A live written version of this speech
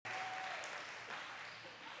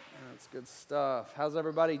That's good stuff. How's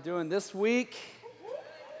everybody doing this week?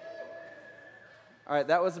 All right,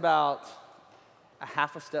 that was about a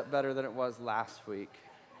half a step better than it was last week.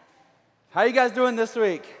 How you guys doing this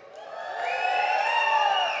week?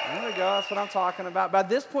 There we go, that's what I'm talking about. By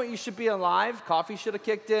this point, you should be alive. Coffee should have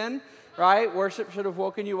kicked in, right? Worship should have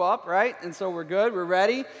woken you up, right? And so we're good, we're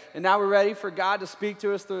ready. And now we're ready for God to speak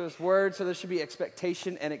to us through His Word, so there should be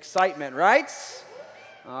expectation and excitement, right?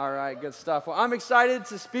 All right, good stuff. Well, I'm excited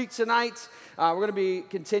to speak tonight. We're going to be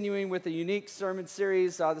continuing with a unique sermon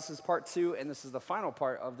series. This is part 2, and this is the final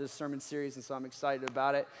part of this sermon series, and so I'm excited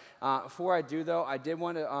about it. Before I do, though, I did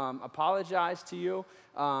want to apologize to you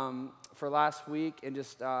for last week, and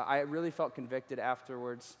just I really felt convicted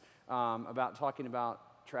afterwards about talking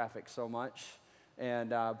about traffic so much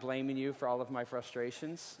and blaming you for all of my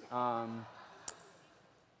frustrations. I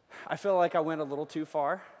feel like I went a little too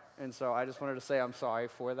far. And so I just wanted to say I'm sorry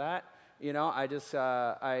for that. You know, I just,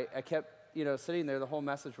 I kept, sitting there. The whole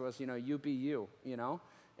message was, you be you,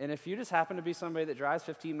 And if you just happen to be somebody that drives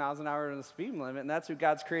 15 miles an hour in the speed limit, and that's who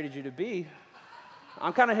God's created you to be,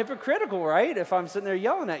 I'm kind of hypocritical, right? If I'm sitting there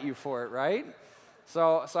yelling at you for it, right?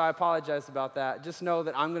 So I apologize about that. Just know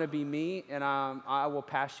that I'm going to be me, and I will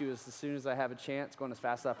pass you as soon as I have a chance, going as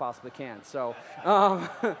fast as I possibly can. So,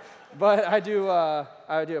 but I do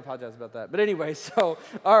apologize about that. But anyway, so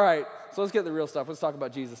all right. So let's get to the real stuff. Let's talk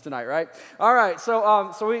about Jesus tonight, right? All right.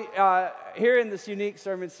 So we here in this unique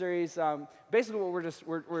sermon series, basically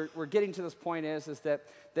what we're getting to this point is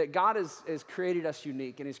that God has created us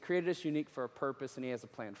unique, and He's created us unique for a purpose, and He has a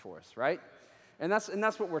plan for us, right? And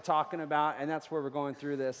that's what we're talking about, and that's where we're going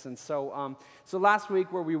through this. And so last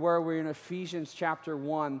week where we were in Ephesians chapter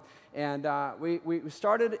 1, and we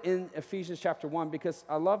started in Ephesians chapter 1 because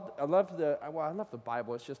I love the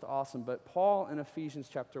Bible. It's just awesome. But Paul in Ephesians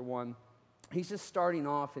chapter 1, he's just starting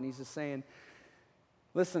off, and he's just saying,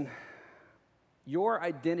 listen, your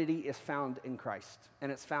identity is found in Christ,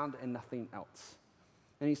 and it's found in nothing else.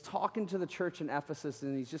 And he's talking to the church in Ephesus,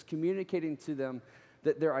 and he's just communicating to them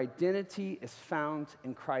that their identity is found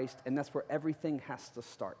in Christ, and that's where everything has to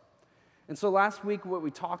start. And so last week what we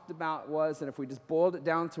talked about was, and if we just boiled it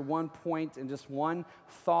down to one point and just one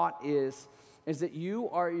thought is that you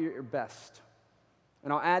are your best.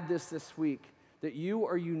 And I'll add this week, that you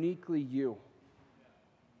are uniquely you.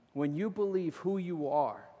 When you believe who you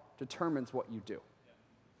are determines what you do.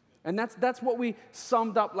 And that's what we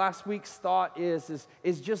summed up last week's thought is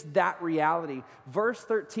just that reality. Verse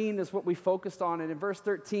 13 is what we focused on, and in verse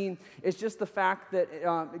 13, it's just the fact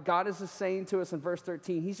that God is just saying to us in verse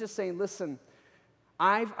 13, He's just saying, listen,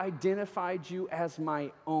 I've identified you as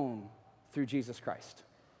my own through Jesus Christ.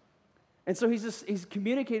 And so he's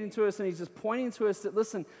communicating to us, and he's just pointing to us that,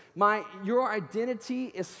 listen, your identity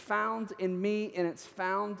is found in me, and it's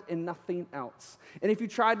found in nothing else. And if you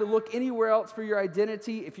try to look anywhere else for your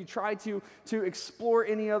identity, if you try to explore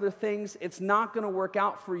any other things, it's not going to work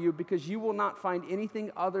out for you, because you will not find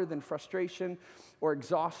anything other than frustration or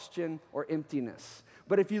exhaustion or emptiness.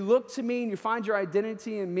 But if you look to me and you find your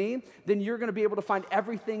identity in me, then you're going to be able to find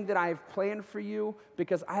everything that I have planned for you,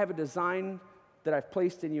 because I have a design that I've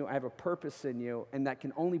placed in you, I have a purpose in you, and that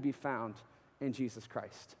can only be found in Jesus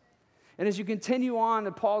Christ. And as you continue on,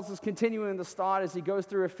 and Paul's just continuing this thought as he goes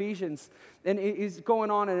through Ephesians, and he's going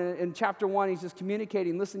on in chapter 1, he's just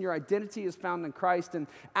communicating, listen, your identity is found in Christ, and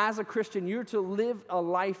as a Christian, you're to live a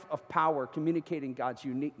life of power, communicating God's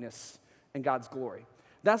uniqueness and God's glory.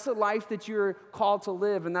 That's the life that you're called to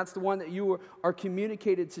live, and that's the one that you are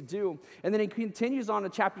communicated to do. And then he continues on to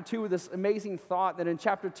chapter 2 with this amazing thought that in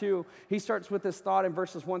chapter 2, he starts with this thought in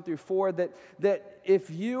verses 1 through 4 that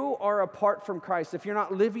if you are apart from Christ, if you're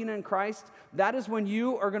not living in Christ, that is when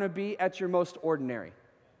you are going to be at your most ordinary.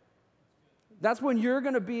 That's when you're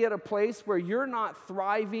going to be at a place where you're not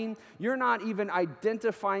thriving, you're not even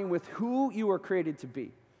identifying with who you were created to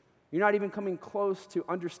be. You're not even coming close to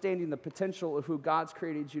understanding the potential of who God's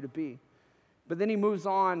created you to be. But then he moves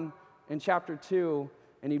on in chapter 2,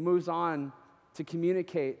 and he moves on to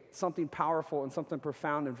communicate something powerful and something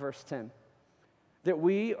profound in verse 10. That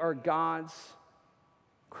we are God's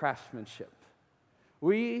craftsmanship.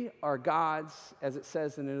 We are God's, as it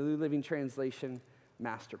says in the New Living Translation,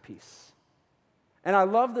 masterpiece. And I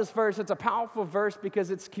love this verse. It's a powerful verse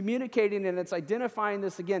because it's communicating and it's identifying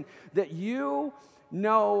this again, that you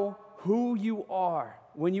know who you are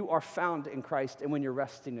when you are found in Christ and when you're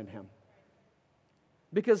resting in Him.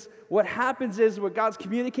 Because what happens is, what God's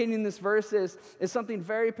communicating in this verse is something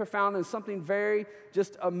very profound and something very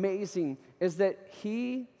just amazing, is that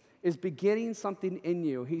He is beginning something in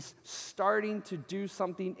you. He's starting to do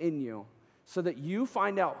something in you so that you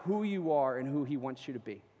find out who you are and who He wants you to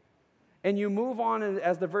be. And you move on, and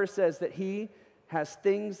as the verse says, that he has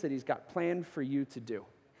things that he's got planned for you to do.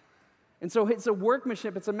 And so it's a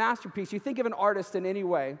workmanship, it's a masterpiece. You think of an artist in any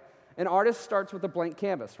way. An artist starts with a blank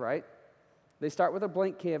canvas, right? They start with a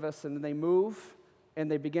blank canvas, and then they move,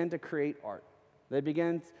 and they begin to create art. They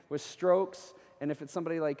begin with strokes, and if it's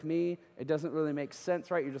somebody like me, it doesn't really make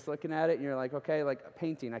sense, right? You're just looking at it, and you're like, okay, like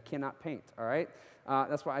painting, I cannot paint, all right?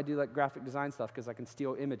 That's why I do like graphic design stuff, because I can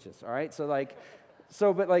steal images, all right? So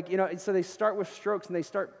they start with strokes, and they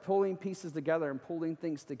start pulling pieces together and pulling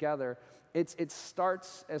things together. It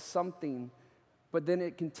starts as something, but then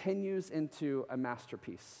it continues into a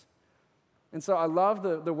masterpiece. And so I love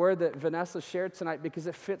the word that Vanessa shared tonight, because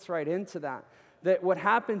it fits right into that. That what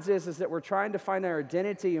happens is that we're trying to find our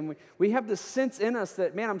identity, and we have this sense in us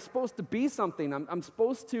that, man, I'm supposed to be something. I'm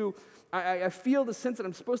supposed to, I feel the sense that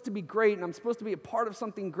I'm supposed to be great, and I'm supposed to be a part of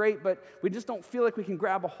something great, but we just don't feel like we can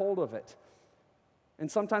grab a hold of it. And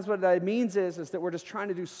sometimes what that means is that we're just trying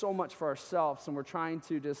to do so much for ourselves, and we're trying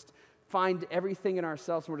to just find everything in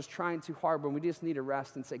ourselves, and we're just trying too hard when we just need to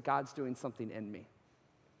rest and say, God's doing something in me.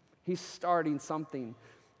 He's starting something.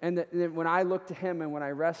 And that when I look to him and when I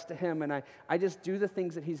rest to him and I just do the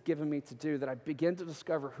things that he's given me to do, that I begin to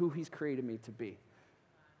discover who he's created me to be.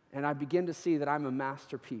 And I begin to see that I'm a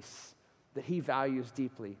masterpiece that he values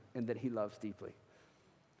deeply and that he loves deeply.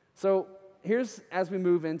 So here's, as we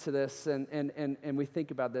move into this and we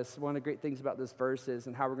think about this, one of the great things about this verse is,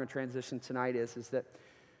 and how we're going to transition tonight is that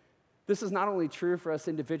this is not only true for us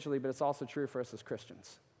individually, but it's also true for us as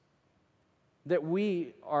Christians. That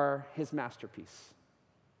we are his masterpiece.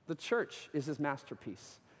 The church is his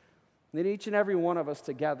masterpiece. And each and every one of us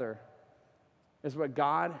together is what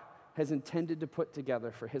God has intended to put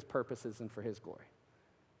together for his purposes and for his glory.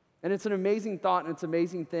 And it's an amazing thought, and it's an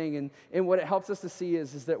amazing thing. And what it helps us to see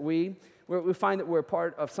is that we find that we're a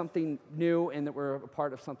part of something new, and that we're a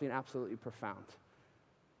part of something absolutely profound.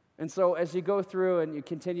 And so as you go through and you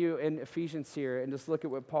continue in Ephesians here and just look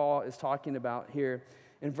at what Paul is talking about here,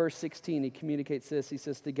 in verse 16, he communicates this. He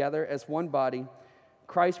says, together as one body,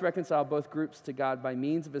 Christ reconciled both groups to God by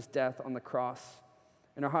means of his death on the cross,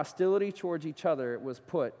 and our hostility towards each other was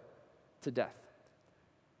put to death.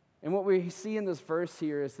 And what we see in this verse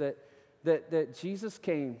here is that Jesus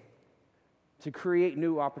came to create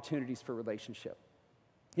new opportunities for relationship.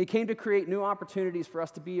 He came to create new opportunities for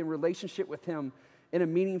us to be in relationship with him in a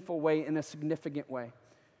meaningful way, in a significant way.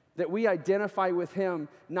 That we identify with him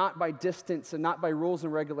not by distance and not by rules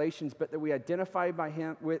and regulations, but that we identify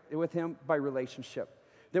with him by relationship.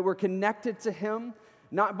 That we're connected to him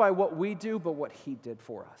not by what we do, but what he did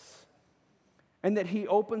for us. And that he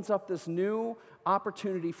opens up this new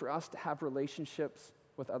opportunity for us to have relationships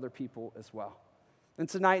with other people as well. And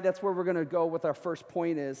tonight, that's where we're going to go with our first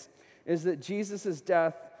point is that Jesus'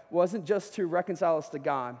 death wasn't just to reconcile us to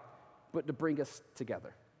God, but to bring us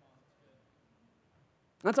together.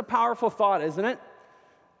 That's a powerful thought, isn't it?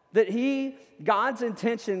 That God's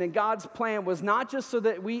intention and God's plan was not just so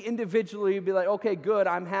that we individually be like, okay, good,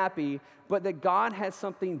 I'm happy, but that God had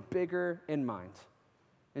something bigger in mind.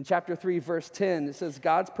 In chapter 3, verse 10, it says,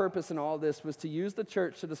 God's purpose in all this was to use the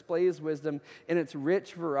church to display his wisdom in its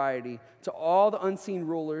rich variety to all the unseen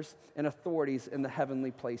rulers and authorities in the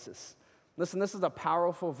heavenly places. Listen, this is a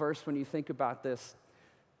powerful verse when you think about this.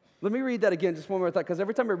 Let me read that again, just one more thought, because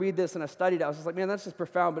every time I read this and I studied it, I was just like, man, that's just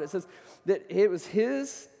profound. But it says that it was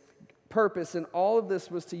his purpose in all of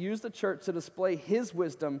this was to use the church to display his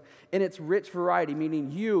wisdom in its rich variety,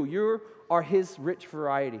 meaning you are his rich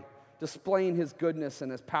variety, displaying his goodness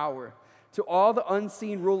and his power to all the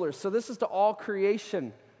unseen rulers. So this is to all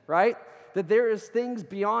creation, right? That there is things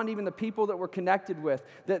beyond even the people that we're connected with,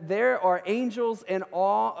 that there are angels in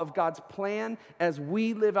awe of God's plan as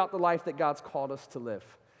we live out the life that God's called us to live.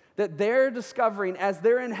 That they're discovering, as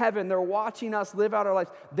they're in heaven, they're watching us live out our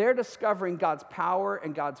lives, they're discovering God's power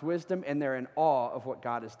and God's wisdom, and they're in awe of what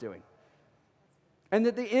God is doing. And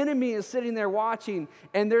that the enemy is sitting there watching,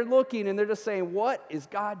 and they're looking, and they're just saying, what is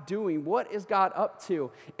God doing? What is God up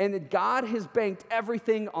to? And that God has banked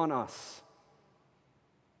everything on us.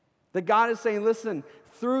 That God is saying, listen,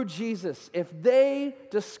 through Jesus, if they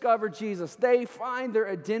discover Jesus, they find their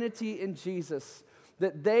identity in Jesus,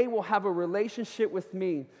 that they will have a relationship with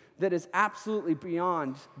me that is absolutely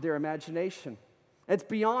beyond their imagination. It's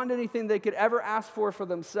beyond anything they could ever ask for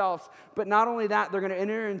themselves. But not only that, they're going to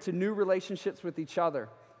enter into new relationships with each other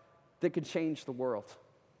that could change the world.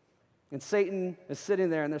 And Satan is sitting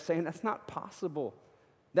there and they're saying, that's not possible.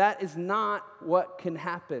 That is not what can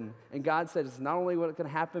happen. And God said, it's not only what can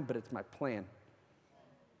happen, but it's my plan.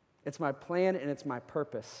 It's my plan and it's my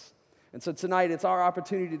purpose. And so tonight, it's our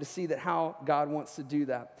opportunity to see that how God wants to do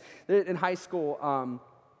that. In high school,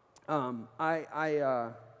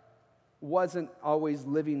 I wasn't always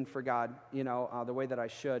living for God, the way that I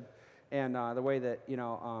should, and the way that,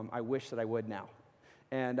 I wish that I would now.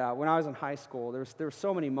 And when I was in high school, there were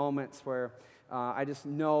so many moments where I just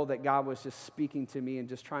know that God was just speaking to me and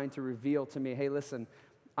just trying to reveal to me, hey, listen,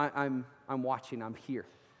 I'm watching, I'm here.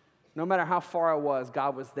 No matter how far I was,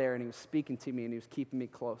 God was there, and he was speaking to me, and he was keeping me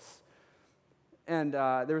close. And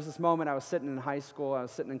there was this moment, I was sitting in high school, I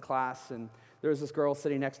was sitting in class, and there was this girl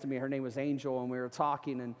sitting next to me. Her name was Angel, and we were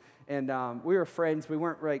talking, and we were friends. We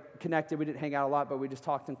weren't connected. We didn't hang out a lot, but we just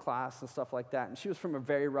talked in class and stuff like that. And she was from a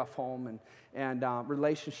very rough home, and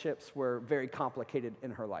relationships were very complicated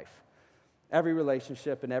in her life. Every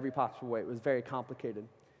relationship in every possible way, it was very complicated.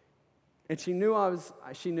 And she knew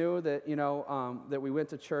that, that we went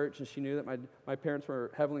to church, and she knew that my parents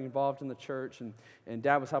were heavily involved in the church, and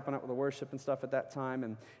Dad was helping out with the worship and stuff at that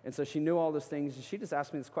time. And so she knew all those things, and she just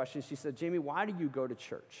asked me this question. She said, Jamie, why do you go to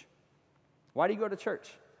church? Why do you go to church?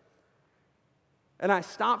 And I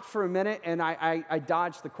stopped for a minute, and I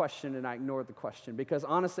dodged the question, and I ignored the question, because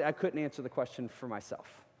honestly, I couldn't answer the question for myself.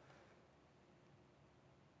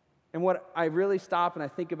 And what I really stop and I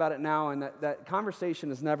think about it now, and that conversation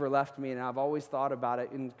has never left me, and I've always thought about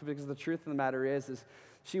it, and because the truth of the matter is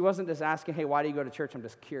she wasn't just asking, hey, why do you go to church? I'm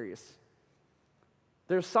just curious.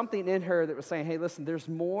 There's something in her that was saying, hey, listen, there's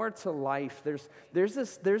more to life.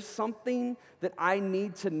 There's something that I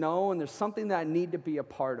need to know, and there's something that I need to be a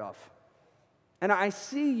part of. And I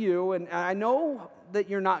see you, and I know that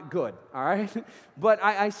you're not good, all right? But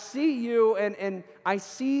I see you, and I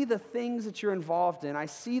see the things that you're involved in. I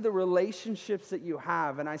see the relationships that you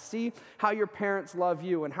have, and I see how your parents love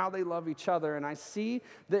you and how they love each other, and I see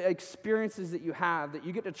the experiences that you have, that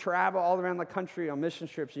you get to travel all around the country on mission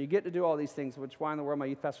trips, and you get to do all these things, which why in the world my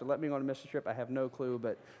youth pastor let me go on a mission trip, I have no clue,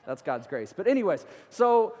 but that's God's grace. But anyways,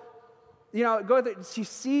 so she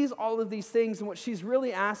sees all of these things, and what she's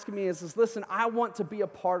really asking me is listen, I want to be a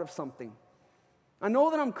part of something. I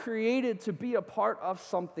know that I'm created to be a part of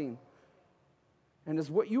something. And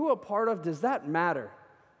is what you are a part of, does that matter?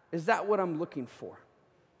 Is that what I'm looking for?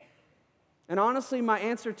 And honestly, my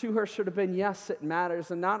answer to her should have been, yes, it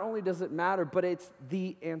matters. And not only does it matter, but it's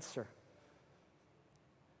the answer.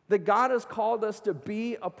 That God has called us to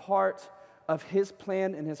be a part of his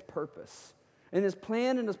plan and his purpose. And his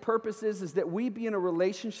plan and his purpose is that we be in a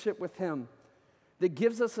relationship with him that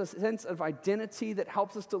gives us a sense of identity that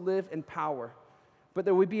helps us to live in power, but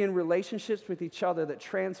that we be in relationships with each other that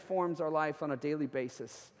transforms our life on a daily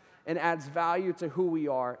basis and adds value to who we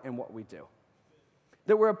are and what we do.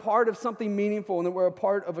 That we're a part of something meaningful and that we're a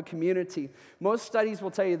part of a community. Most studies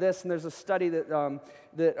will tell you this, and there's a study that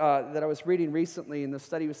I was reading recently, and the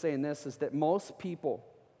study was saying this, is that most people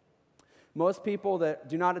that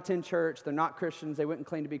do not attend church, they're not Christians, they wouldn't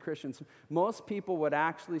claim to be Christians, most people would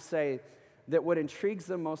actually say that what intrigues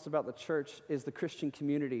them most about the church is the Christian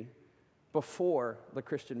community before the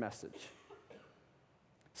Christian message.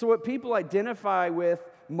 So what people identify with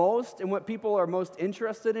most and what people are most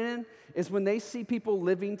interested in is when they see people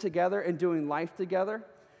living together and doing life together,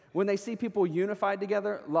 when they see people unified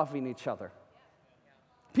together, loving each other.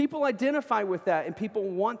 People identify with that and people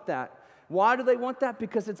want that. Why do they want that?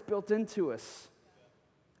 Because it's built into us.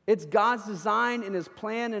 It's God's design and his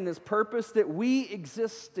plan and his purpose that we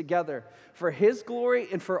exist together for his glory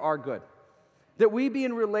and for our good. That we be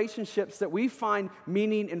in relationships, that we find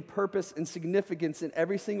meaning and purpose and significance in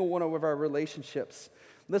every single one of our relationships.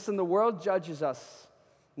 Listen, the world judges us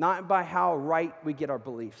not by how right we get our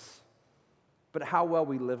beliefs, but how well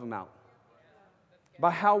we live them out.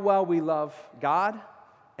 By how well we love God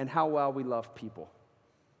and how well we love people.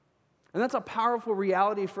 And that's a powerful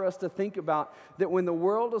reality for us to think about, that when the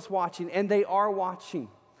world is watching, and they are watching,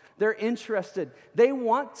 they're interested. They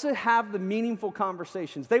want to have the meaningful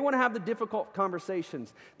conversations. They want to have the difficult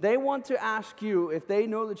conversations. They want to ask you, if they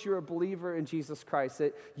know that you're a believer in Jesus Christ,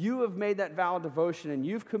 that you have made that vow of devotion and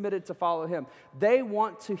you've committed to follow him. They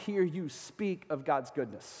want to hear you speak of God's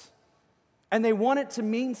goodness. And they want it to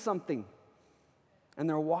mean something. And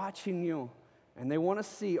they're watching you, and they want to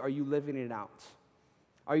see, are you living it out?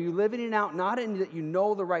 Are you living it out not in that you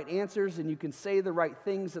know the right answers and you can say the right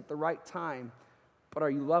things at the right time, but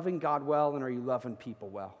are you loving God well and are you loving people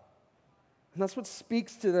well? And that's what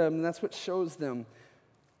speaks to them, and that's what shows them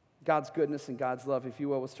God's goodness and God's love. If you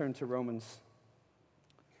will, let's turn to Romans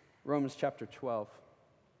chapter 12.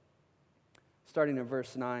 Starting in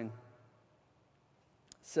verse 9. It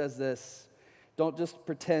says this, don't just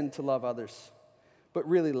pretend to love others, but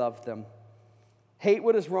really love them. Hate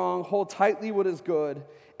what is wrong, hold tightly what is good,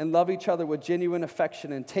 and love each other with genuine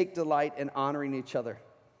affection and take delight in honoring each other.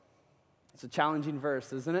 It's a challenging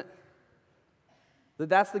verse, isn't it?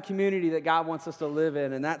 That's the community that God wants us to live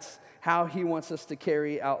in, and that's how he wants us to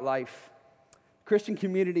carry out life. Christian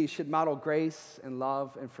communities should model grace and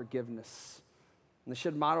love and forgiveness. And they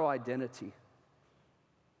should model identity.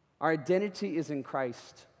 Our identity is in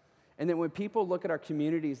Christ. And then when people look at our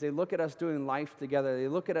communities, they look at us doing life together. They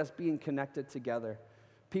look at us being connected together.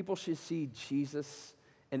 People should see Jesus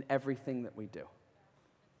in everything that we do.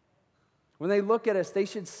 When they look at us, they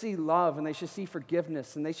should see love and they should see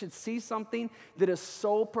forgiveness and they should see something that is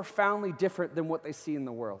so profoundly different than what they see in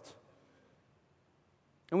the world.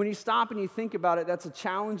 And when you stop and you think about it, that's a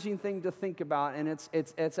challenging thing to think about, and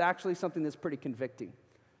it's actually something that's pretty convicting.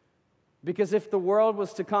 Because if the world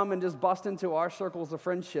was to come and just bust into our circles of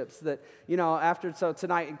friendships that, so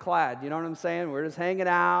tonight in Clad, you know what I'm saying? We're just hanging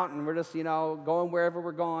out and we're just, going wherever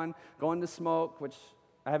we're going to smoke, which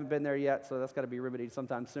I haven't been there yet, so that's got to be remedied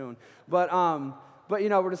sometime soon. But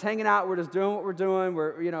we're just hanging out. We're just doing what we're doing.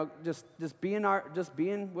 We're, just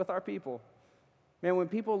being with our people. Man, when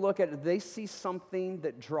people look at it, they see something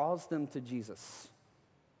that draws them to Jesus,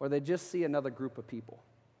 or they just see another group of people.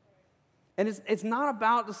 And it's not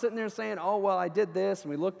about just sitting there saying, oh, well, I did this,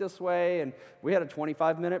 and we looked this way, and we had a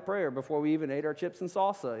 25-minute prayer before we even ate our chips and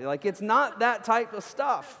salsa. Like, it's not that type of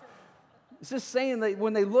stuff. It's just saying that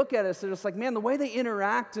when they look at us, they're just like, man, the way they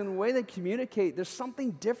interact and the way they communicate, there's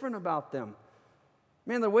something different about them.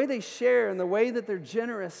 Man, the way they share and the way that they're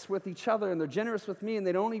generous with each other and they're generous with me and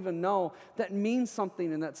they don't even know, that means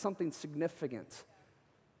something and that's something significant.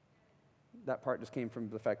 That part just came from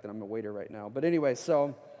the fact that I'm a waiter right now. But anyway,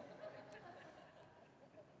 so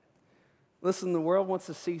listen, the world wants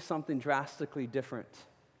to see something drastically different.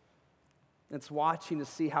 It's watching to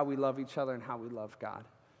see how we love each other and how we love God.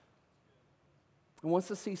 It wants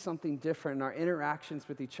to see something different in our interactions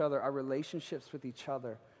with each other, our relationships with each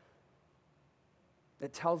other.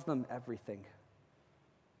 It tells them everything.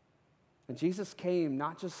 And Jesus came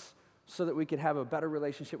not just so that we could have a better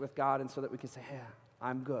relationship with God and so that we could say, yeah,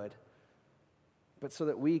 I'm good, but so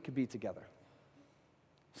that we could be together.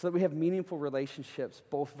 So that we have meaningful relationships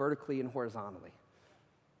both vertically and horizontally.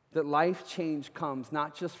 That life change comes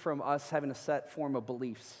not just from us having a set form of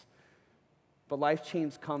beliefs, but life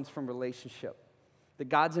change comes from relationship. That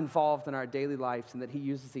God's involved in our daily lives and that he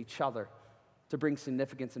uses each other to bring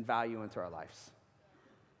significance and value into our lives.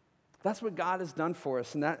 That's what God has done for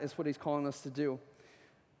us, and that is what he's calling us to do.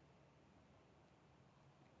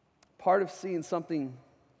 Part of seeing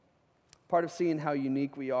how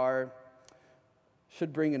unique we are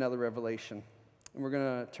should bring another revelation. And we're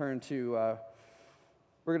going to turn to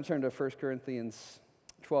 1 Corinthians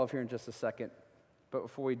 12 here in just a second. But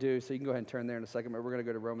before we do, so you can go ahead and turn there in a second, but we're going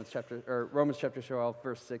to go to Romans chapter 12,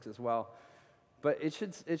 verse 6 as well. But it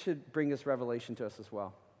should bring this revelation to us as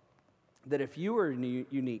well. That if you are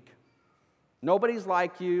unique, nobody's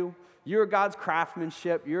like you, you're God's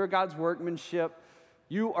craftsmanship, you're God's workmanship,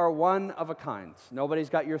 you are one of a kind. Nobody's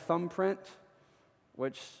got your thumbprint,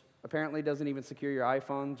 which apparently doesn't even secure your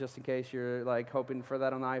iPhone, just in case you're like hoping for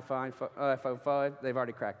that on the iPhone 5. They've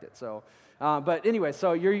already cracked it. So, but anyway,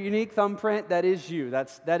 so your unique thumbprint, that is you.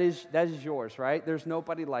 That is yours, right? There's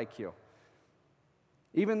nobody like you.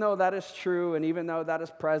 Even though that is true, and even though that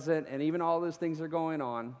is present, and even all those things are going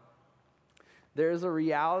on, there is a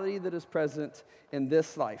reality that is present in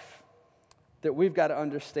this life that we've got to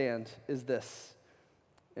understand is this.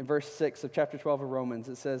 In verse 6 of chapter 12 of Romans,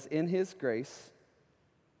 it says, In His grace,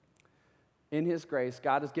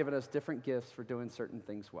 God has given us different gifts for doing certain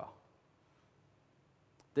things well.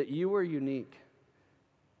 That you are unique.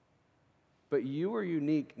 But you are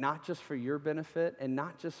unique not just for your benefit and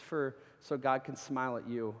not just so God can smile at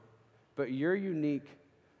you, but you're unique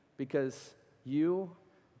because you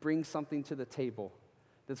bring something to the table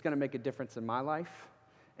that's going to make a difference in my life,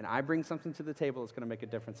 and I bring something to the table that's going to make a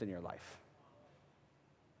difference in your life.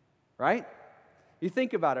 Right? You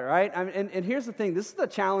think about it, right? And here's the thing. This is the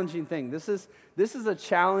challenging thing. This is a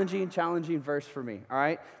challenging verse for me, all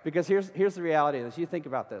right? Because here's the reality of this. You think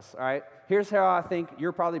about this, all right? Here's how I think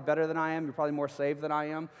you're probably better than I am. You're probably more saved than I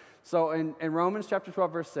am. So in Romans chapter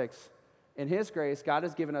 12, verse 6, in His grace, God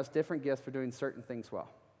has given us different gifts for doing certain things well.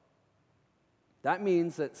 That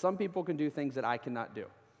means that some people can do things that I cannot do.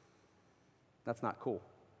 That's not cool,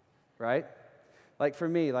 right? Like for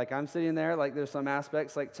me, like I'm sitting there, like there's some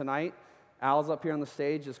aspects, like tonight, Al's up here on the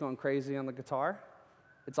stage just going crazy on the guitar.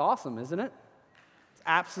 It's awesome, isn't it? It's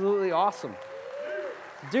absolutely awesome.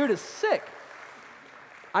 Dude is sick.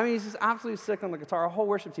 I mean, he's just absolutely sick on the guitar. Our whole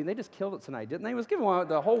worship team, they just killed it tonight, didn't they? Let's give one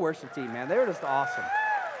the whole worship team, man. They were just awesome.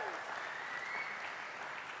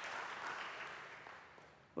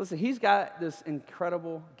 Listen, he's got this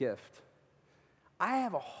incredible gift. I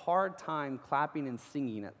have a hard time clapping and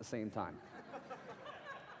singing at the same time.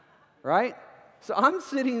 right? So I'm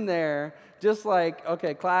sitting there just like,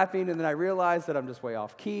 okay, clapping, and then I realize that I'm just way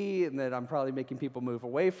off key, and that I'm probably making people move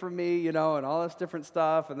away from me, you know, and all this different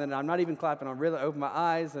stuff, and then I'm not even clapping. I'm really open my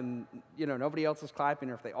eyes, and, you know, nobody else is clapping,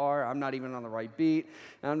 or if they are, I'm not even on the right beat,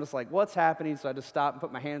 and I'm just like, what's happening? So I just stop and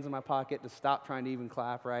put my hands in my pocket to stop trying to even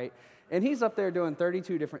clap, right? And he's up there doing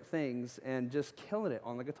 32 different things and just killing it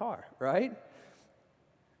on the guitar, right?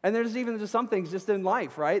 And there's even just some things just in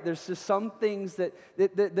life, right? There's just some things that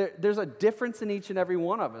there's a difference in each and every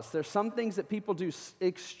one of us. There's some things that people do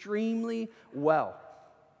extremely well,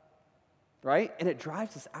 right? And it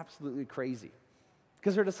drives us absolutely crazy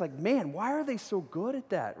because they're just like, man, why are they so good at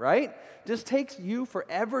that, right? It just takes you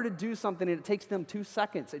forever to do something, and it takes them 2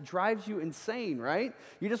 seconds. It drives you insane, right?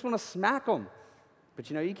 You just want to smack them, but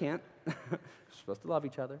you know you can't. You're supposed to love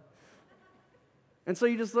each other. And so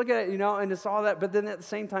you just look at it, you know, and it's all that, but then at the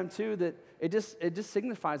same time, too, that it just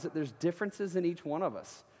signifies that there's differences in each one of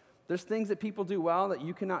us. There's things that people do well that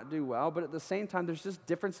you cannot do well, but at the same time, there's just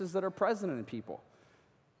differences that are present in people.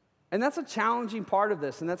 And that's a challenging part of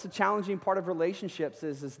this, and that's a challenging part of relationships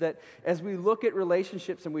is that as we look at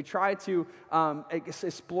relationships and we try to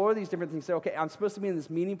explore these different things, say, okay, I'm supposed to be in this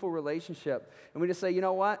meaningful relationship, and we just say, you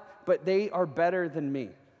know what, but they are better than me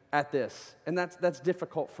at this, and that's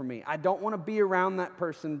difficult for me. I don't want to be around that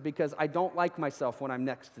person because I don't like myself when I'm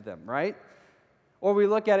next to them, right? Or we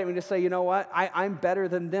look at it and we just say, you know what, I'm better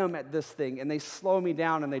than them at this thing, and they slow me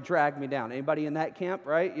down and they drag me down. Anybody in that camp,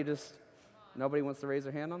 right? Nobody wants to raise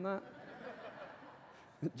their hand on that?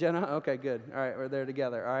 Jenna? Okay, good. All right, we're there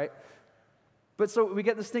together, all right? But so we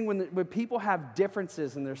get this thing when people have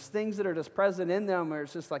differences and there's things that are just present in them where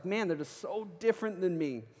it's just like, man, they're just so different than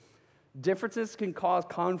me. Differences can cause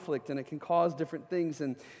conflict, and it can cause different things,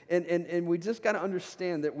 and we just got to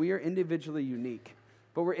understand that we are individually unique.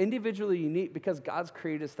 But we're individually unique because God's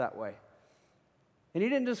created us that way. And He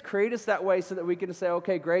didn't just create us that way so that we can say,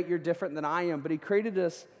 okay, great, you're different than I am, but He created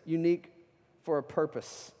us unique for a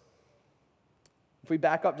purpose. If we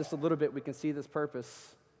back up just a little bit, we can see this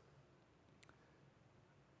purpose.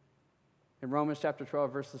 In Romans chapter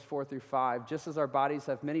 12, verses 4 through 5, just as our bodies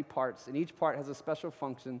have many parts, and each part has a special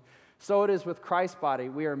function, so it is with Christ's body.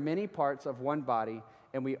 We are many parts of one body,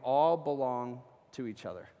 and we all belong to each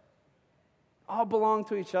other. All belong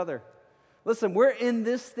to each other. Listen, we're in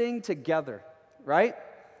this thing together, right?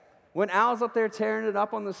 When Al's up there tearing it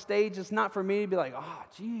up on the stage, it's not for me to be like, oh,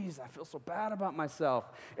 geez, I feel so bad about myself.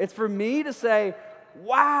 It's for me to say,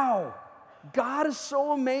 wow, God is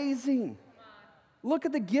so amazing. Look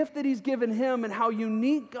at the gift that He's given him and how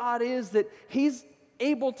unique God is that He's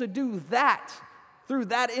able to do that through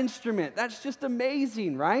that instrument. That's just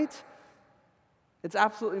amazing, right? It's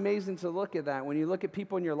absolutely amazing to look at that. When you look at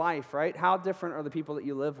people in your life, right? How different are the people that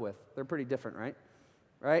you live with? They're pretty different, right?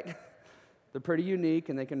 Right? They're pretty unique,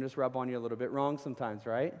 and they can just rub on you a little bit wrong sometimes,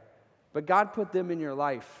 right? But God put them in your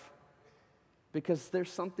life because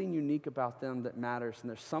there's something unique about them that matters, and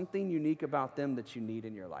there's something unique about them that you need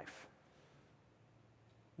in your life.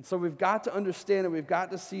 And so we've got to understand and we've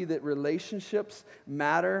got to see that relationships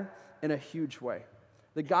matter in a huge way.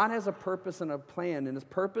 That God has a purpose and a plan, and His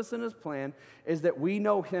purpose and His plan is that we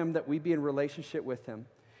know Him, that we be in relationship with Him,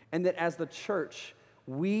 and that as the church,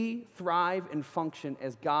 we thrive and function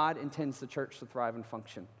as God intends the church to thrive and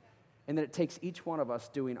function, and that it takes each one of us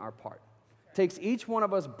doing our part. It takes each one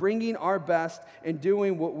of us bringing our best and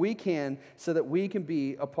doing what we can so that we can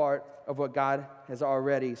be a part of what God has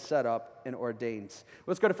already set up and ordained.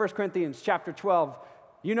 Let's go to 1 Corinthians chapter 12.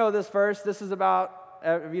 You know this verse. This is about,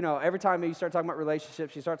 every time you start talking about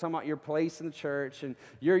relationships, you start talking about your place in the church and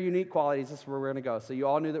your unique qualities. This is where we're going to go. So you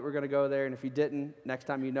all knew that we're going to go there, and if you didn't, next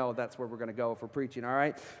time you know that's where we're going to go if we're preaching, all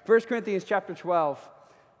right? 1 Corinthians chapter 12,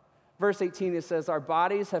 verse 18, it says, our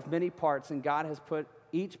bodies have many parts, and God has put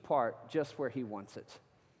each part just where He wants it.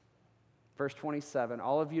 Verse 27,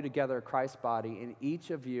 all of you together are Christ's body, and each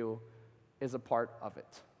of you is a part of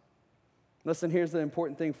it. Listen, here's the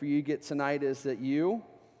important thing for you to get tonight is that you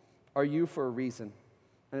are you for a reason,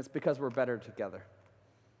 and it's because we're better together.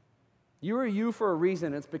 You are you for a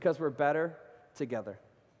reason, it's because we're better together.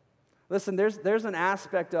 Listen, there's an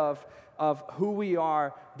aspect of who we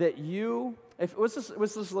are that let's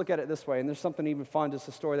just look at it this way, and there's something even fun, just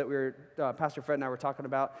a story that Pastor Fred and I were talking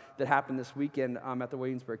about that happened this weekend at the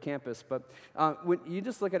Williamsburg campus. But when you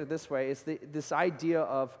just look at it this way, it's this idea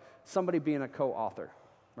of somebody being a co-author,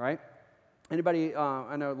 right? Anybody,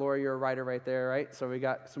 I know, Laura, you're a writer right there, right? So we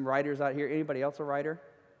got some writers out here. Anybody else a writer?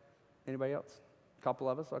 Anybody else? A couple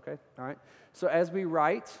of us, okay, all right. So as we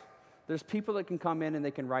write, there's people that can come in and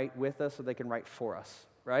they can write with us or they can write for us,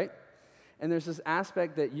 right? And there's this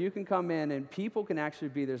aspect that you can come in and people can actually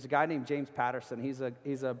be, there's a guy named James Patterson. He's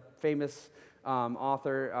a famous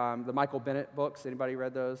author, the Michael Bennett books. Anybody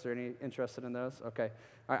read those or any interested in those? Okay.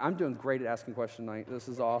 All right, I'm doing great at asking questions tonight. This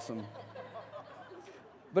is awesome.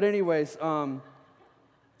 But anyways,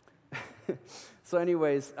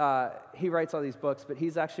 he writes all these books, but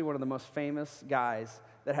he's actually one of the most famous guys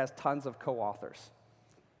that has tons of co-authors,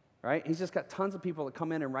 right? He's just got tons of people that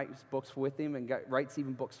come in and write books with him and writes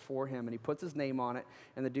even books for him, and he puts his name on it,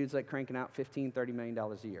 and the dude's like cranking out $15-30 million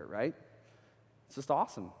a year, right? It's just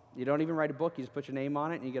awesome. You don't even write a book, you just put your name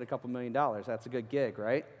on it, and you get a couple $1 million. That's a good gig,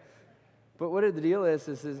 right? But what the deal is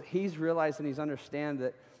he's realized and he's understand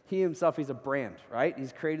that he himself, he's a brand, right?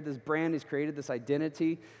 He's created this brand, he's created this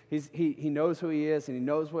identity. He knows who he is, and he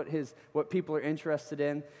knows what people are interested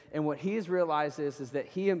in. And what he's realized is that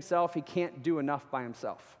he himself, he can't do enough by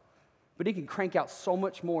himself. But he can crank out so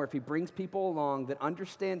much more if he brings people along that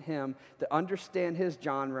understand him, that understand his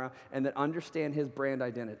genre, and that understand his brand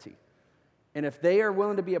identity. And if they are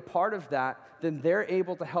willing to be a part of that, then they're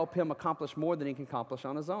able to help him accomplish more than he can accomplish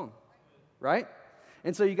on his own, right?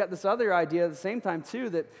 And so you got this other idea at the same time, too,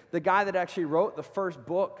 that the guy that actually wrote the first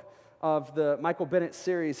book of the Michael Bennett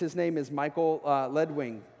series, his name is Michael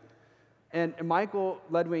Ledwing. And Michael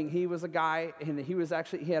Ledwing, he was a guy, and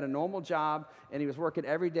he had a normal job, and he was working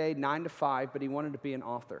every day, 9 to 5, but he wanted to be an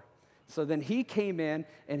author. So then he came in,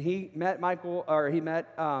 and he met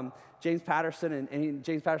James Patterson, and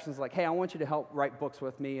James Patterson's like, hey, I want you to help write books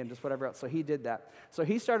with me and just whatever else. So he did that. So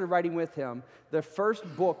he started writing with him. The first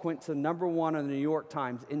book went to number 1 on the New York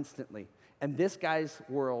Times instantly, and this guy's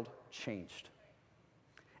world changed.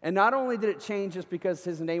 And not only did it change just because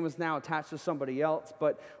his name was now attached to somebody else,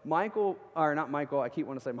 but I keep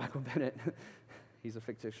wanting to say Michael Bennett. He's a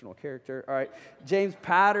fictional character. All right, James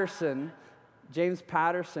Patterson,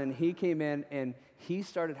 he came in and he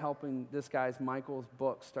started helping Michael's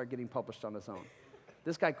books start getting published on his own.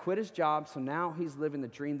 This guy quit his job, so now he's living the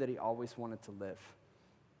dream that he always wanted to live.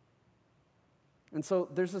 And so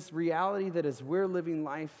there's this reality that as we're living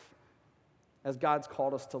life as God's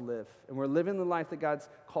called us to live, and we're living the life that God's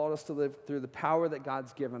called us to live through the power that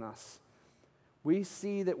God's given us, we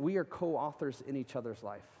see that we are co-authors in each other's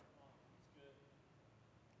life.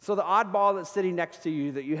 So the oddball that's sitting next to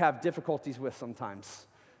you that you have difficulties with sometimes,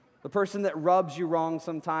 the person that rubs you wrong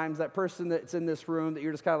sometimes, that person that's in this room that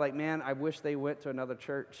you're just kind of like, man, I wish they went to another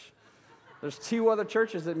church. There's 2 other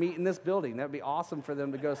churches that meet in this building. That would be awesome for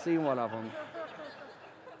them to go see one of them.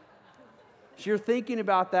 So you're thinking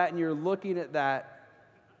about that and you're looking at that.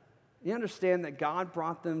 You understand that God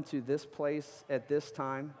brought them to this place at this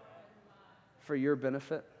time for your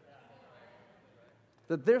benefit?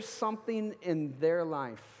 That there's something in their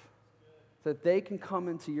life that they can come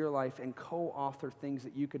into your life and co-author things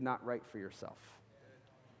that you could not write for yourself.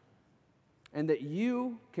 And that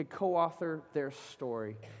you could co-author their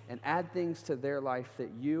story and add things to their life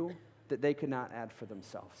that they could not add for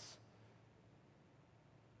themselves.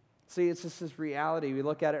 See, it's just this reality. We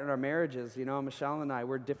look at it in our marriages. Michelle and I,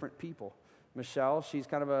 we're different people. Michelle, she's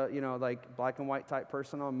kind of a, like black and white type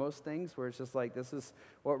person on most things where it's just like, this is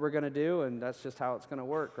what we're going to do, and that's just how it's going to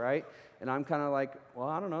work, right? And I'm kind of like, well,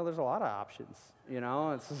 I don't know. There's a lot of options,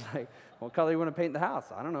 It's just like, what color you want to paint the house?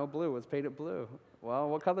 I don't know, blue. Let's paint it blue. Well,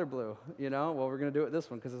 what color blue? Well, we're going to do it this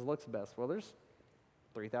one because it looks best. Well, there's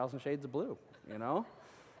 3,000 shades of blue,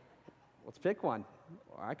 Let's pick one.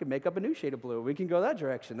 Or I could make up a new shade of blue. We can go that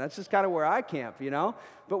direction. That's just kind of where I camp,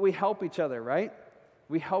 But we help each other, right?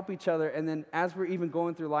 We help each other, and then as we're even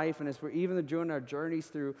going through life, and as we're even doing our journeys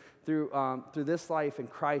through this life in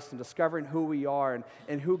Christ, and discovering who we are,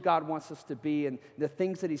 and who God wants us to be, and the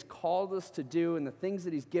things that He's called us to do, and the things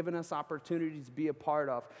that He's given us opportunities to be a part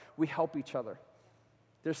of, we help each other.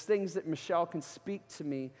 There's things that Michelle can speak to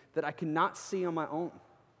me that I cannot see on my own.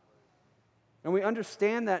 And we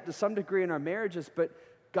understand that to some degree in our marriages, but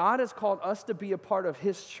God has called us to be a part of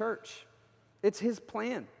His church. It's His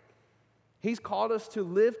plan. He's called us to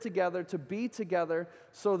live together, to be together,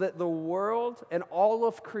 so that the world and all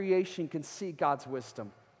of creation can see God's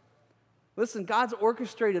wisdom. Listen, God's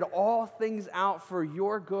orchestrated all things out for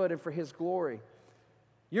your good and for His glory.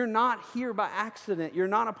 You're not here by accident. You're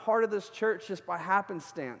not a part of this church just by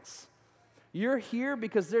happenstance. You're here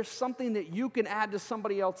because there's something that you can add to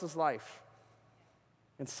somebody else's life.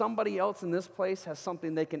 And somebody else in this place has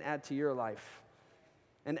something they can add to your life.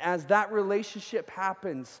 And as that relationship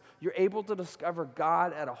happens, you're able to discover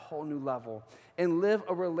God at a whole new level and live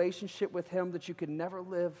a relationship with Him that you could never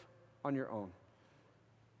live on your own.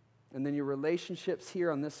 And then your relationships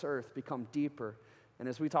here on this earth become deeper. And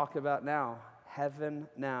as we talk about now, heaven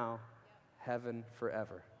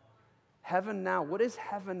forever. Heaven now. What is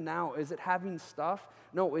heaven now? Is it having stuff?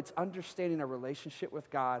 No, it's understanding a relationship with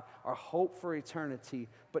God, our hope for eternity,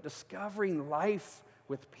 but discovering life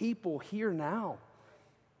with people here now.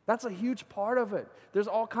 That's a huge part of it. There's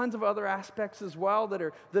all kinds of other aspects as well that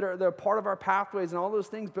are part of our pathways and all those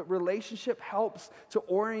things, but relationship helps to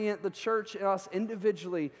orient the church and us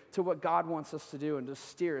individually to what God wants us to do and to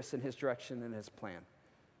steer us in His direction and His plan.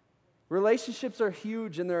 Relationships are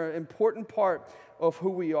huge, and they're an important part of who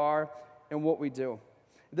we are and what we do.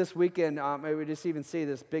 This weekend, we just even see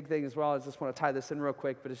this big thing as well. I just want to tie this in real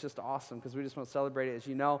quick, but it's just awesome because we just want to celebrate it. As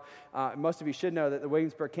you know, most of you should know that the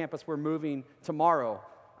Williamsburg campus, we're moving tomorrow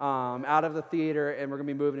out of the theater, and we're going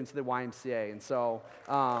to be moving into the YMCA. And so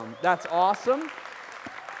that's awesome.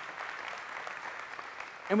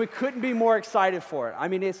 And we couldn't be more excited for it. I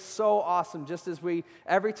mean, it's so awesome. Just as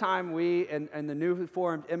every time we, and the new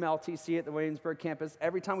formed MLTC at the Williamsburg campus,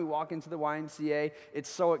 every time we walk into the YMCA, it's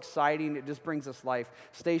so exciting. It just brings us life.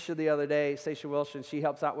 Stacia the other day, Stacia Wilson, she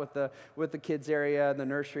helps out with the kids area and the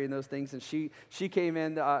nursery and those things. And she came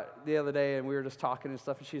in the other day, and we were just talking and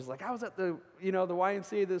stuff. And she's like, I was at the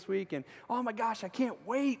YMCA this week, and oh my gosh, I can't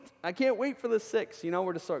wait. I can't wait for the 6th.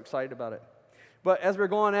 We're just so excited about it. But as we're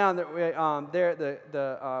going down there at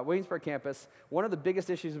the Williamsburg campus, one of the biggest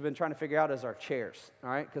issues we've been trying to figure out is our chairs, all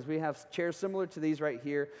right? Because we have chairs similar to these right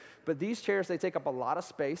here. But these chairs, they take up a lot of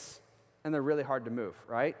space, and they're really hard to move,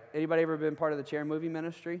 right? Anybody ever been part of the chair moving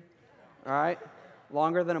ministry? All right?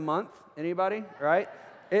 Longer than a month? Anybody? Right?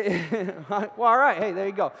 Well, all right. Hey, there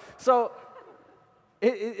you go. So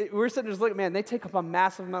we're sitting there just looking, man, they take up a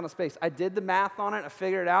massive amount of space. I did the math on it. I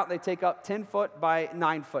figured it out. They take up 10 foot by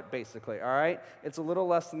 9 foot, basically, all right? It's a little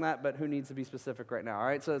less than that, but who needs to be specific right now, all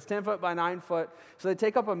right? So it's 10 foot by 9 foot. So they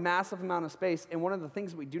take up a massive amount of space, and one of the things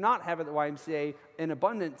that we do not have at the YMCA in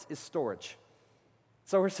abundance is storage.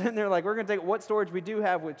 So we're sitting there like, we're going to take what storage we do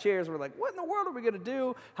have with chairs. We're like, what in the world are we going to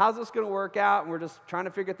do? How's this going to work out? And we're just trying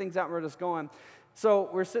to figure things out, and we're just going. So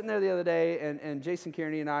we're sitting there the other day, and Jason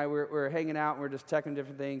Kearney and I, we're hanging out, and we're just checking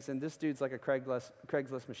different things, and this dude's like a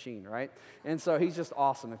Craigslist machine, right? And so he's just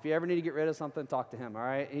awesome. If you ever need to get rid of something, talk to him, all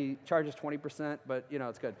right? He charges 20%, but,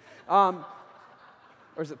 it's good. Or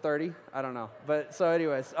is it 30? I don't know. But so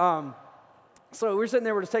anyways, so we're sitting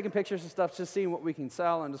there, we're just taking pictures and stuff, just seeing what we can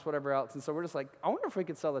sell and just whatever else. And so we're just like, I wonder if we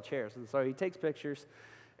could sell the chairs. And so he takes pictures,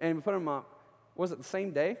 and we put them up. Was it the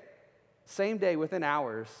same day? Same day, within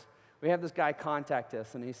hours. We have this guy contact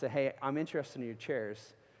us, and he said, hey, I'm interested in your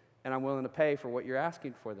chairs, and I'm willing to pay for what you're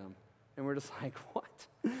asking for them. And we're just like, what?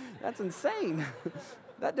 That's insane.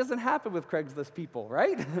 That doesn't happen with Craigslist people,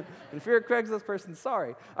 right? And if you're a Craigslist person,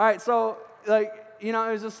 sorry. All right, so, it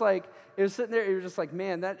was just like, it was sitting there, it was just like,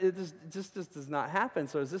 man, it just does not happen.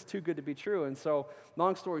 So is this too good to be true? And so,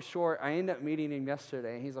 long story short, I ended up meeting him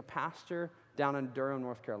yesterday. He's a pastor down in Durham,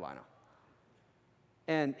 North Carolina.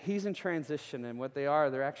 And he's in transition, and what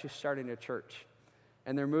they're actually starting a church.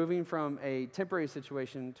 And they're moving from a temporary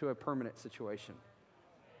situation to a permanent situation.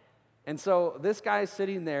 And so this guy's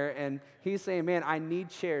sitting there, and he's saying, man, I need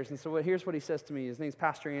chairs. And so here's what he says to me. His name's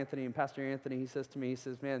Pastor Anthony, and Pastor Anthony, he says to me, he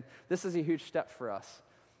says, man, this is a huge step for us.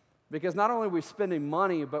 Because not only are we spending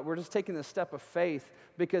money, but we're just taking the step of faith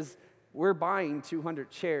because we're buying 200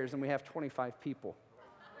 chairs, and we have 25 people.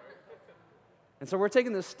 And so we're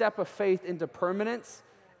taking this step of faith into permanence,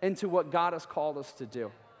 into what God has called us to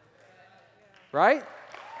do. Right?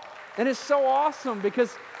 And it's so awesome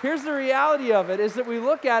because here's the reality of it, is that we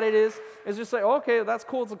look at it is just like, okay, that's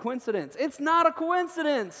cool, it's a coincidence. It's not a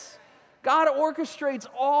coincidence. God orchestrates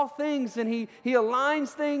all things, and He aligns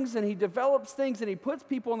things, and He develops things, and He puts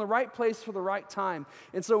people in the right place for the right time.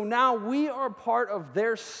 And so now we are part of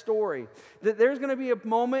their story. That there's going to be a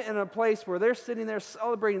moment and a place where they're sitting there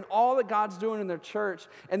celebrating all that God's doing in their church,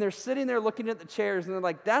 and they're sitting there looking at the chairs, and they're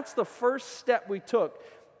like, that's the first step we took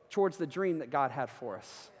towards the dream that God had for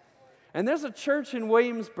us. And there's a church in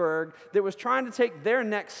Williamsburg that was trying to take their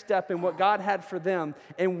next step in what God had for them,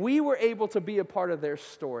 and we were able to be a part of their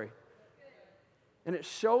story. And it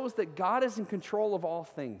shows that God is in control of all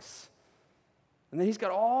things. And that He's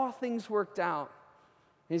got all things worked out.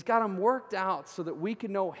 And He's got them worked out so that we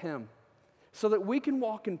can know Him. So that we can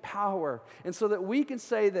walk in power. And so that we can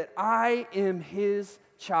say that I am His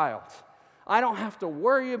child. I don't have to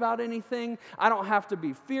worry about anything. I don't have to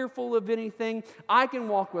be fearful of anything. I can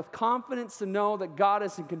walk with confidence to know that God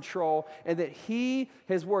is in control and that He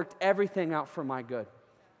has worked everything out for my good.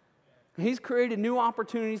 He's created new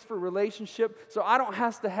opportunities for relationship, so I don't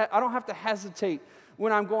have to hesitate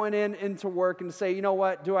when I'm going into work and say, you know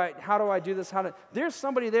what, how do I do this? There's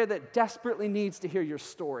somebody there that desperately needs to hear your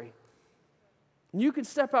story. And you can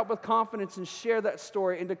step out with confidence and share that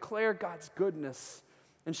story and declare God's goodness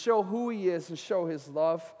and show who he is and show his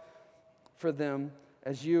love for them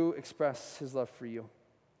as you express his love for you.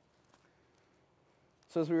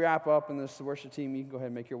 So as we wrap up, and this is the worship team, you can go ahead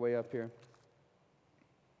and make your way up here.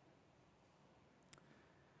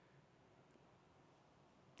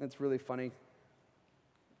 It's really funny.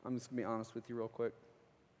 I'm just going to be honest with you real quick.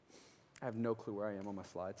 I have no clue where I am on my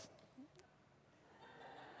slides.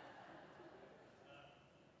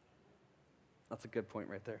 That's a good point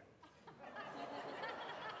right there.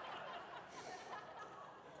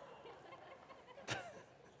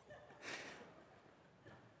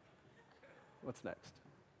 What's next?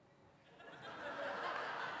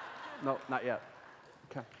 No, not yet.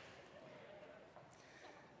 Okay.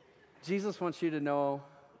 Jesus wants you to know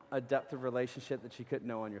a depth of relationship that you couldn't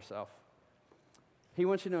know on yourself. He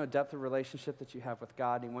wants you to know a depth of relationship that you have with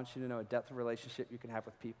God. He wants you to know a depth of relationship you can have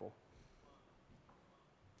with people.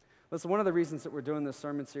 Listen, one of the reasons that we're doing this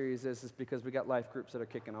sermon series is because we got life groups that are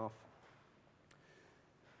kicking off.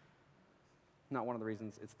 Not one of the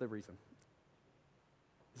reasons, it's the reason.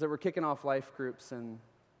 Is that we're kicking off life groups, and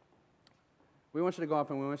we want you to go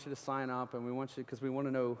up and we want you to sign up, and we want you, because we want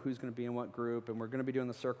to know who's going to be in what group, and we're going to be doing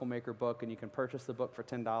the Circle Maker book, and you can purchase the book for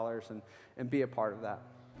 $10 and be a part of that.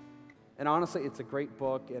 And honestly, it's a great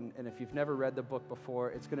book, and if you've never read the book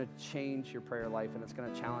before, it's going to change your prayer life, and it's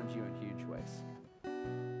going to challenge you in huge ways.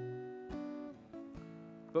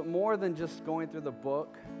 But more than just going through the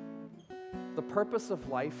book, the purpose of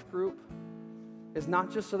life group is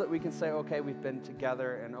not just so that we can say, okay, we've been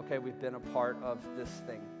together, and okay, we've been a part of this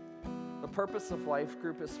thing. The purpose of life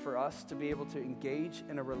group is for us to be able to engage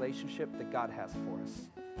in a relationship that God has for us,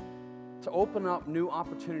 to open up new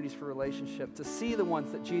opportunities for relationship, to see the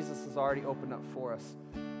ones that Jesus has already opened up for us,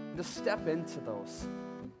 and to step into those,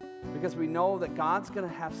 because we know that God's going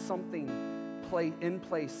to have something in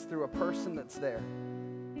place through a person that's there,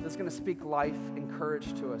 that's going to speak life and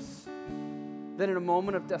courage to us, that in a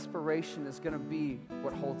moment of desperation is going to be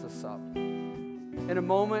what holds us up. In a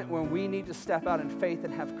moment when we need to step out in faith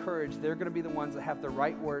and have courage, they're going to be the ones that have the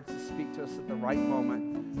right words to speak to us at the right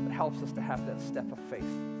moment that helps us to have that step of faith.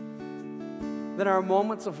 That in our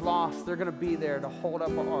moments of loss, they're going to be there to hold up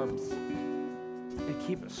our arms and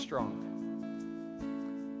keep us strong.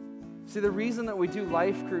 See, the reason that we do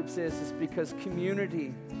life groups is because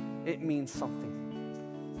community, it means something.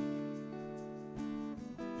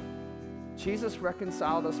 Jesus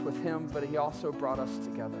reconciled us with him, but he also brought us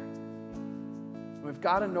together. We've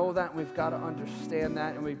got to know that, and we've got to understand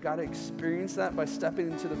that, and we've got to experience that by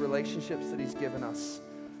stepping into the relationships that he's given us.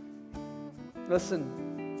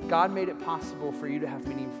 Listen, God made it possible for you to have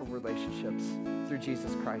meaningful relationships through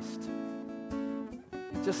Jesus Christ.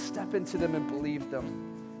 Just step into them and believe them.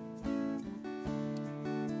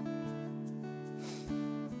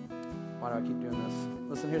 Why do I keep doing this?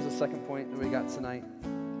 Listen, here's the second point that we got tonight.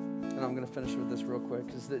 And I'm going to finish with this real quick,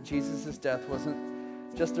 is that Jesus' death wasn't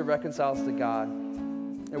just to reconcile us to God.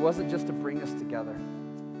 It wasn't just to bring us together.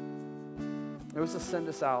 It was to send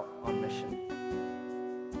us out on mission.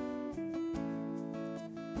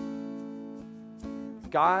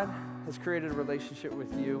 God has created a relationship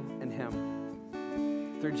with you and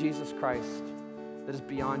him through Jesus Christ that is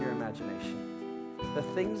beyond your imagination. The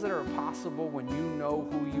things that are possible when you know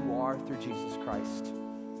who you are through Jesus Christ.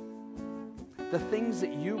 The things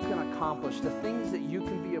that you can accomplish, the things that you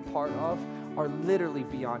can be a part of are literally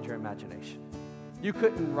beyond your imagination. You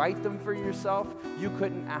couldn't write them for yourself. You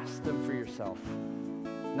couldn't ask them for yourself.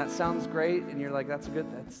 And that sounds great, and you're like, that's good.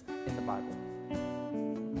 That's in the Bible.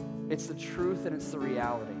 It's the truth, and it's the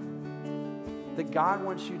reality. That God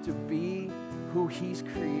wants you to be who he's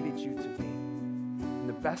created you to be. And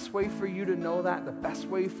the best way for you to know that, the best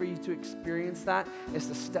way for you to experience that is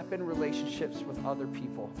to step in relationships with other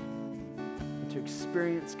people. To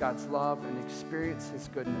experience God's love and experience his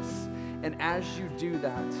goodness. And as you do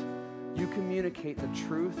that, you communicate the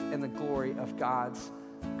truth and the glory of God's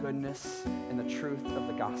goodness and the truth of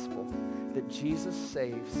the gospel. That Jesus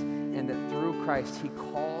saves, and that through Christ he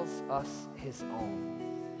calls us his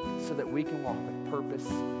own, so that we can walk with purpose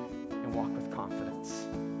and walk with confidence.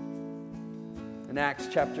 In Acts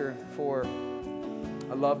chapter 4,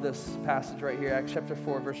 I love this passage right here, Acts chapter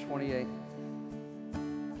 4, verse 28.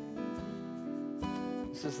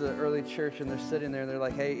 This is the early church, and they're sitting there, and they're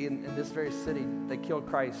like, hey, in this very city, they killed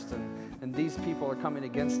Christ, and these people are coming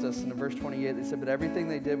against us. And in verse 28, they said, but everything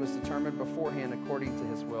they did was determined beforehand according to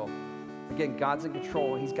his will. Again, God's in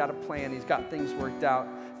control. He's got a plan. He's got things worked out.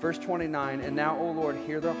 Verse 29, and now, O Lord,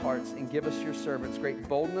 hear their hearts, and give us your servants great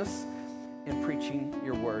boldness in preaching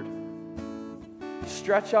your word.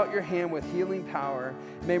 Stretch out your hand with healing power.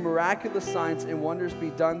 May miraculous signs and wonders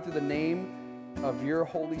be done through the name of your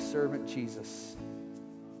holy servant, Jesus.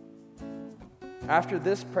 After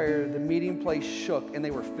this prayer, the meeting place shook, and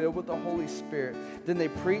they were filled with the Holy Spirit. Then they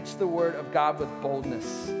preached the word of God with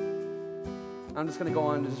boldness. I'm just going to go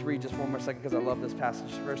on and just read just one more second because I love this passage.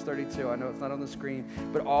 Verse 32, I know it's not on the screen.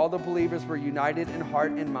 But all the believers were united in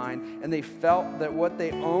heart and mind, and they felt that what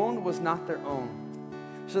they owned was not their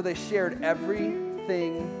own. So they shared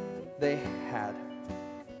everything they had.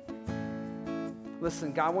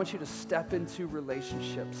 Listen, God wants you to step into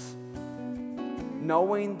relationships,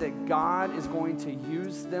 knowing that God is going to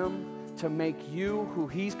use them to make you who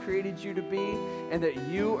He's created you to be, and that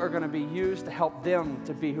you are going to be used to help them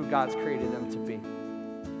to be who God's created them to be.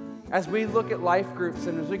 As we look at life groups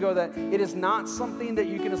and as we go that, it is not something that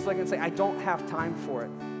you can just look and say, I don't have time for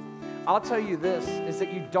it. I'll tell you this, is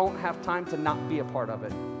that you don't have time to not be a part of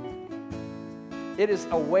it. It is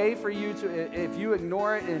a way for you to, if you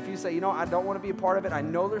ignore it and if you say, you know, I don't want to be a part of it, I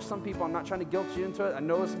know there's some people, I'm not trying to guilt you into it, I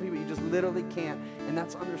know there's some people you just literally can't, and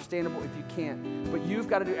that's understandable if you can't. But you've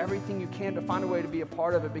got to do everything you can to find a way to be a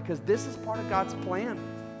part of it, because this is part of God's plan,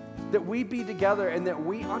 that we be together and that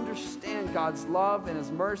we understand God's love and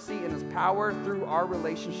His mercy and His power through our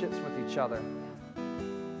relationships with each other.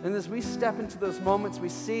 And as we step into those moments, we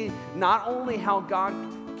see not only how God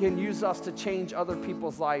can use us to change other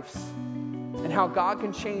people's lives, and how God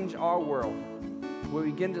can change our world, we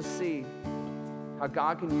begin to see how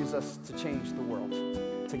God can use us to change the world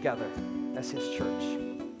together as His church.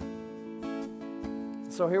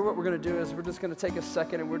 So here what we're going to do is we're just going to take a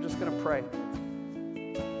second and we're just going to pray.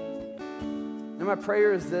 And my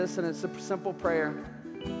prayer is this, and it's a simple prayer.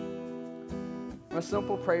 My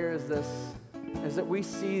simple prayer is this, is that we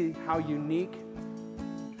see how unique,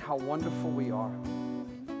 how wonderful we are.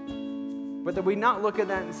 But that we not look at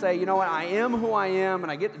that and say, you know what, I am who I am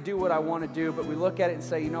and I get to do what I want to do, but we look at it and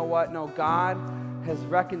say, you know what, no, God has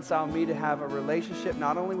reconciled me to have a relationship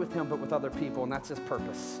not only with Him, but with other people, and that's His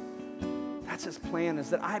purpose. That's His plan, is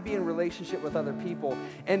that I be in relationship with other people.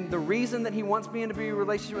 And the reason that He wants me to be in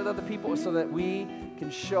relationship with other people is so that we can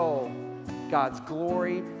show God's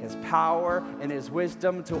glory, His power, and His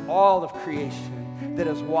wisdom to all of creation that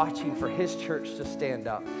is watching for His church to stand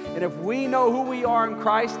up. And if we know who we are in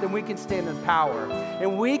Christ, then we can stand in power.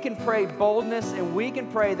 And we can pray boldness, and we can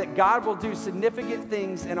pray that God will do significant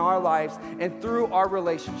things in our lives and through our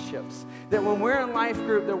relationships. That when we're in life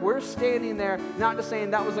group, that we're standing there, not just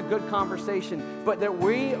saying that was a good conversation, but that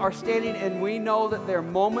we are standing and we know that there are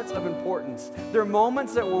moments of importance. There are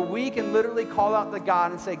moments that where we can literally call out to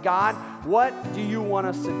God and say, God, what do you want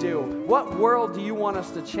us to do? What world do you want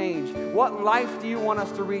us to change? What life do you want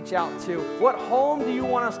us to reach out to? What home do you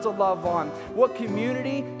want us to love on? What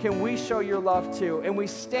community can we show your love to? And we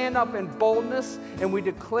stand up in boldness and we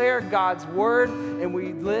declare God's word and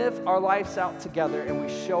we live our lives out together and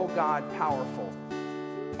we show God powerful.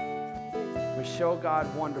 We show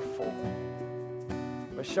God wonderful.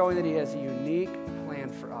 By showing that He has a unique plan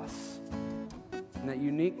for us. And that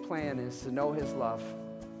unique plan is to know His love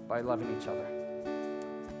by loving each other.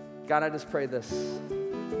 God, I just pray this.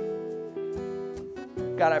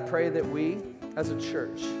 God, I pray that we as a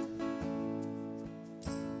church,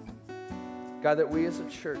 God, that we as a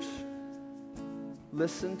church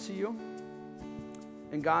listen to You,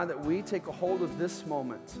 and God, that we take a hold of this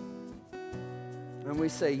moment and we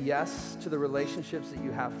say yes to the relationships that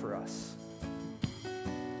You have for us.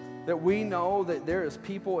 That we know that there is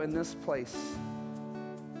people in this place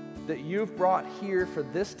that You've brought here for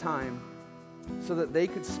this time so that they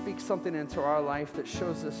could speak something into our life that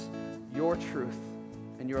shows us Your truth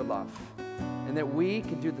and Your love, and that we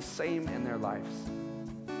can do the same in their lives.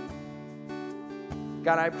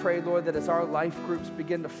 God, I pray, Lord, that as our life groups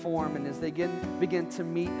begin to form and as they begin to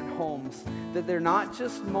meet in homes, that they're not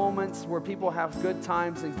just moments where people have good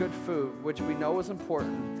times and good food, which we know is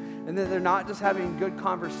important, and that they're not just having good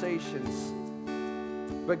conversations,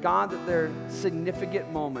 but God, that they're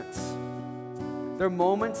significant moments. They're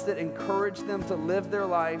moments that encourage them to live their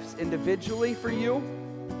lives individually for You,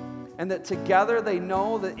 and that together they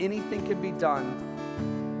know that anything can be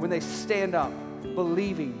done when they stand up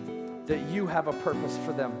believing that You have a purpose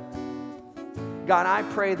for them. God, I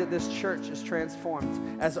pray that this church is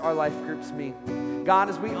transformed as our life groups meet. God,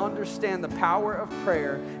 as we understand the power of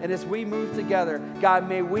prayer and as we move together, God,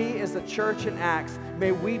 may we as the church in Acts,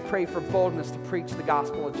 may we pray for boldness to preach the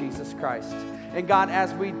gospel of Jesus Christ. And God,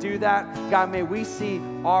 as we do that, God, may we see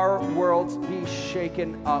our worlds be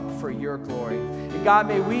shaken up for Your glory. And God,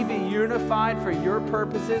 may we be unified for Your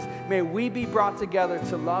purposes. May we be brought together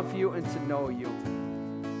to love You and to know You,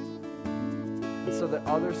 and so that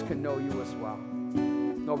others can know You as well.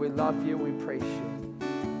 Lord, we love You, we praise You.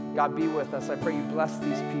 God, be with us. I pray You bless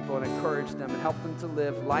these people and encourage them and help them to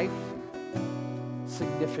live life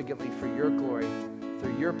significantly for your glory,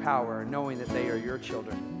 through your power, knowing that they are your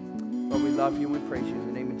children. Lord, we love you and we praise you in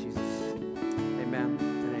the name of Jesus. Amen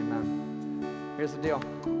and amen. Here's the deal.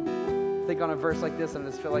 Think on a verse like this and I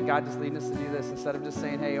just feel like God just leading us to do this. Instead of just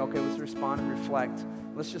saying, hey, okay, let's respond and reflect.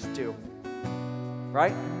 Let's just do,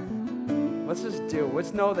 right? Let's just do.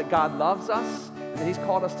 Let's know that God loves us and he's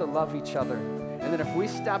called us to love each other. And then if we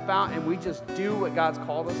step out and we just do what God's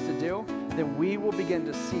called us to do, then we will begin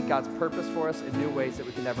to see God's purpose for us in new ways that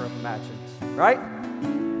we can never have imagined, right?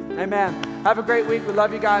 Amen. Have a great week. We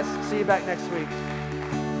love you guys. See you back next week.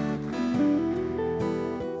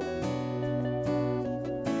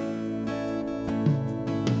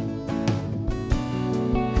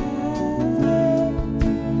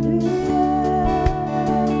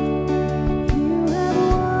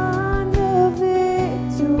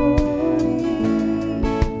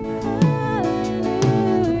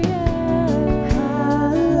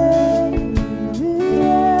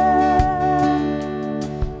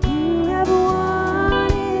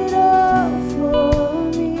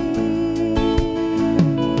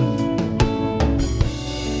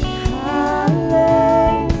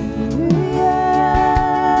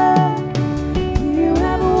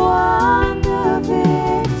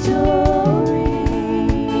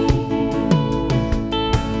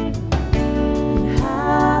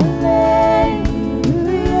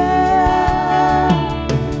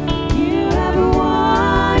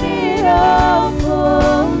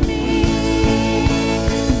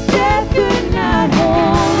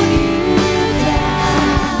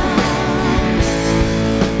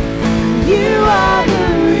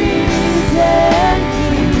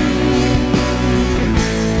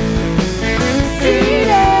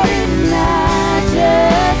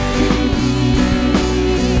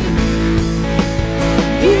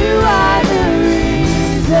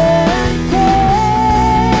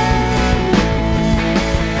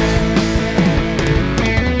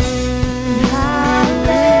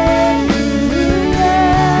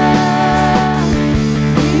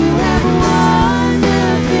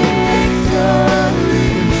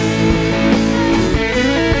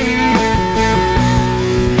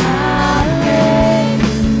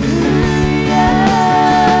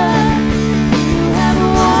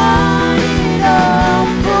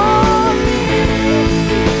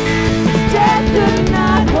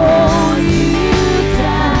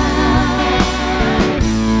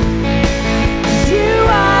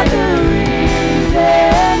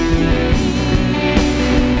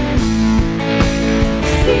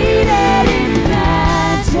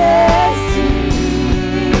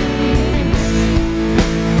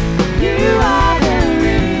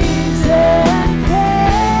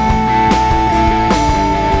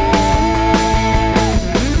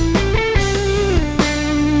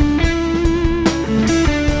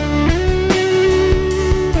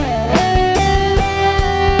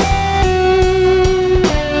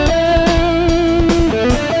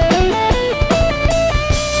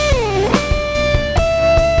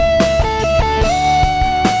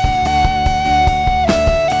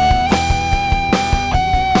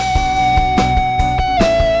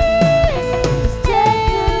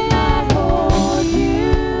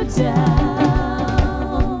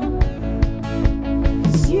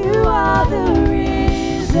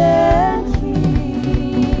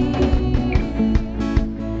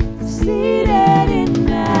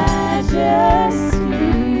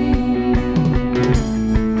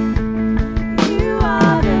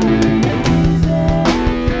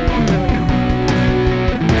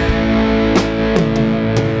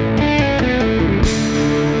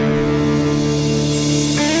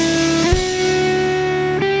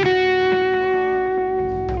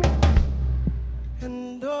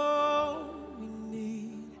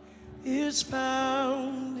 is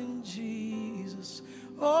found in Jesus.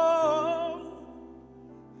 All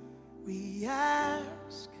we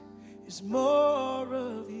ask is more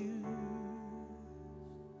of you.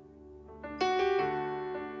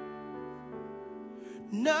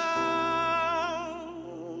 No,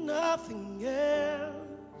 nothing else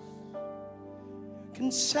can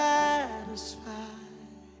satisfy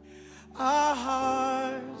our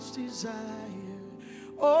heart's desire.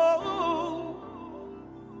 Oh,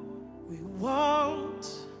 we want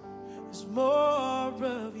is more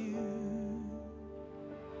of you.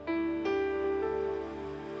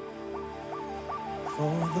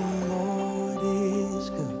 For the Lord is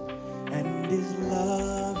good and his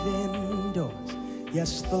love endures.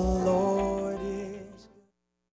 Yes, the Lord